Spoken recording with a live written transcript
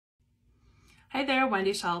Hi there,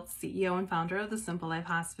 Wendy Schultz, CEO and founder of The Simple Life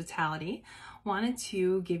Hospitality. Wanted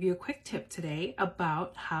to give you a quick tip today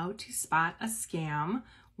about how to spot a scam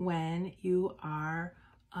when you are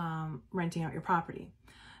renting out your property.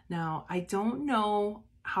 Now, I don't know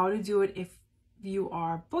how to do it if you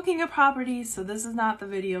are booking a property, so this is not the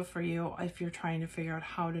video for you if you're trying to figure out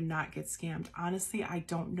how to not get scammed. Honestly, I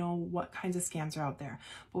don't know what kinds of scams are out there,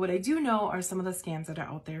 but what I do know are some of the scams that are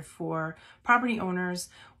out there for property owners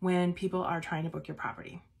when people are trying to book your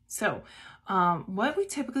property. So what we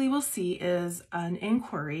typically will see is an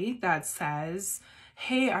inquiry that says,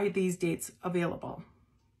 hey, are these dates available?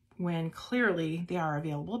 When clearly they are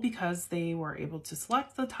available because they were able to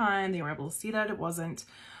select the time, they were able to see that it wasn't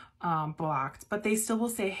blocked, but they still will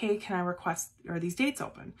say, hey, can I request, are these dates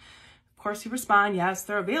open? Of course, you respond, yes,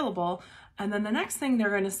 they're available. And then the next thing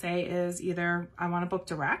they're going to say is either I want to book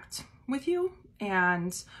direct with you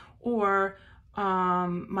or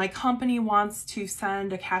my company wants to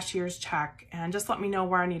send a cashier's check and just let me know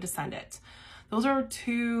where I need to send it. Those are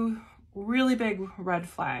two really big red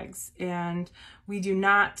flags, and we do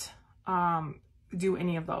not do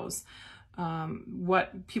any of those.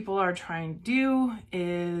 What people are trying to do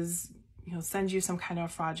is, send you some kind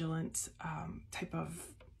of fraudulent type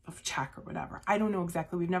of check or whatever. I don't know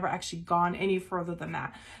exactly. We've never actually gone any further than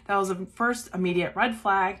that. That was a first immediate red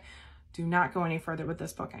flag. Do not go any further with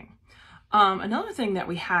this booking. Another thing that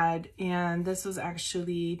we had, and this was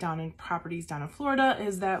actually down in properties down in Florida,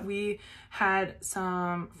 is that we had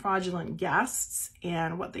some fraudulent guests,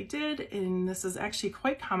 and what they did, and this is actually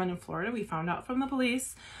quite common in Florida, we found out from the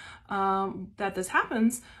police that this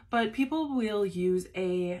happens, but people will use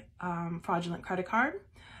a fraudulent credit card,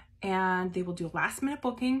 and they will do a last minute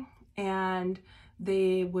booking, and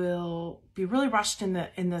they will be really rushed in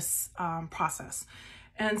this process.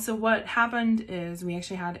 And so what happened is we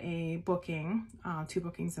actually had a booking, 2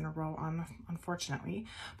 bookings in a row, unfortunately.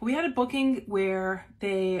 But we had a booking where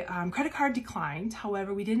the credit card declined.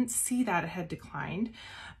 However, we didn't see that it had declined,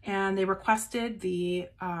 and they requested the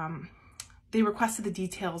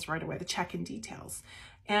details right away, the check-in details,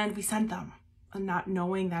 and we sent them, not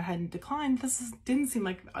knowing that hadn't declined. Didn't seem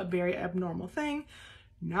like a very abnormal thing.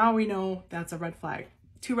 Now we know that's a red flag.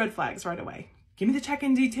 2 red flags right away. Give me the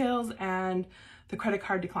check-in details and the credit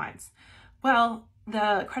card declines. Well,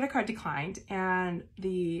 the credit card declined, and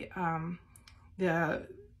the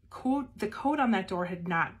code on that door had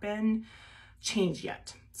not been changed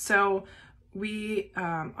yet. So we,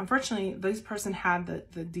 unfortunately, this person had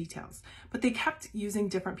the details, but they kept using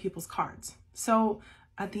different people's cards. So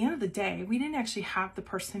at the end of the day, we didn't actually have the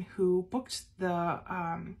person who booked the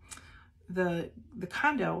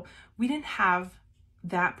condo. We didn't have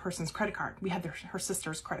that person's credit card. We had her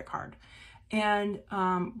sister's credit card. And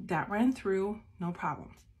that ran through, no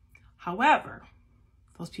problem. However,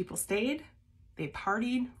 those people stayed, they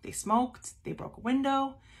partied, they smoked, they broke a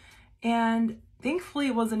window, and thankfully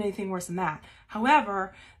it wasn't anything worse than that.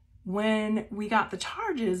 However, when we got the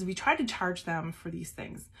charges, we tried to charge them for these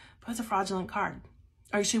things, but it's a fraudulent card.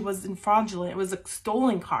 Actually, it wasn't fraudulent, it was a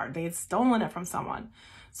stolen card. They had stolen it from someone.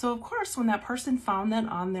 So of course, when that person found that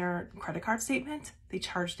on their credit card statement, they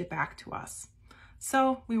charged it back to us.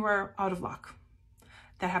 So we were out of luck.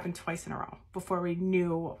 That happened twice in a row before we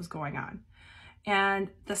knew what was going on.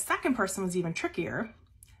 And the second person was even trickier.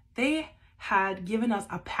 They had given us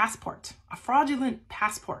a passport, a fraudulent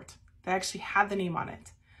passport that actually had the name on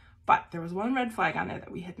it. But there was one red flag on it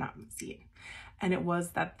that we had not seen. And it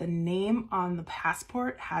was that the name on the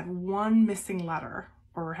passport had one missing letter,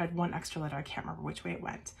 or had one extra letter, I can't remember which way it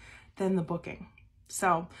went, than the booking.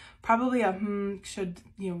 So probably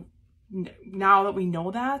now that we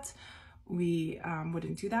know that, we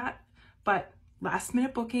wouldn't do that. But last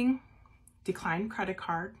minute booking, declined credit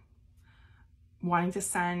card, wanting to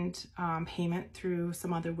send payment through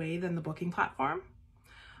some other way than the booking platform,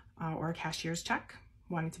 or a cashier's check,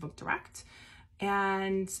 wanting to book direct,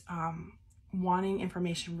 and wanting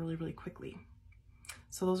information really, really quickly.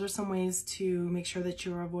 So those are some ways to make sure that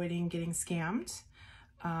you're avoiding getting scammed.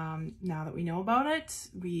 Now that we know about it,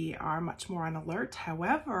 we are much more on alert.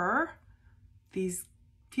 However, these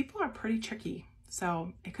people are pretty tricky,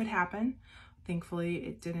 so it could happen. Thankfully,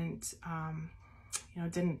 it didn't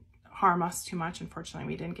harm us too much. Unfortunately,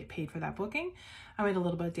 we didn't get paid for that booking. I had a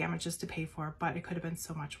little bit of damages to pay for, but it could have been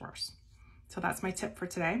so much worse. So that's my tip for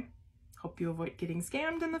today. Hope you avoid getting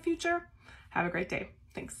scammed in the future. Have a great day.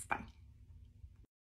 Thanks. Bye.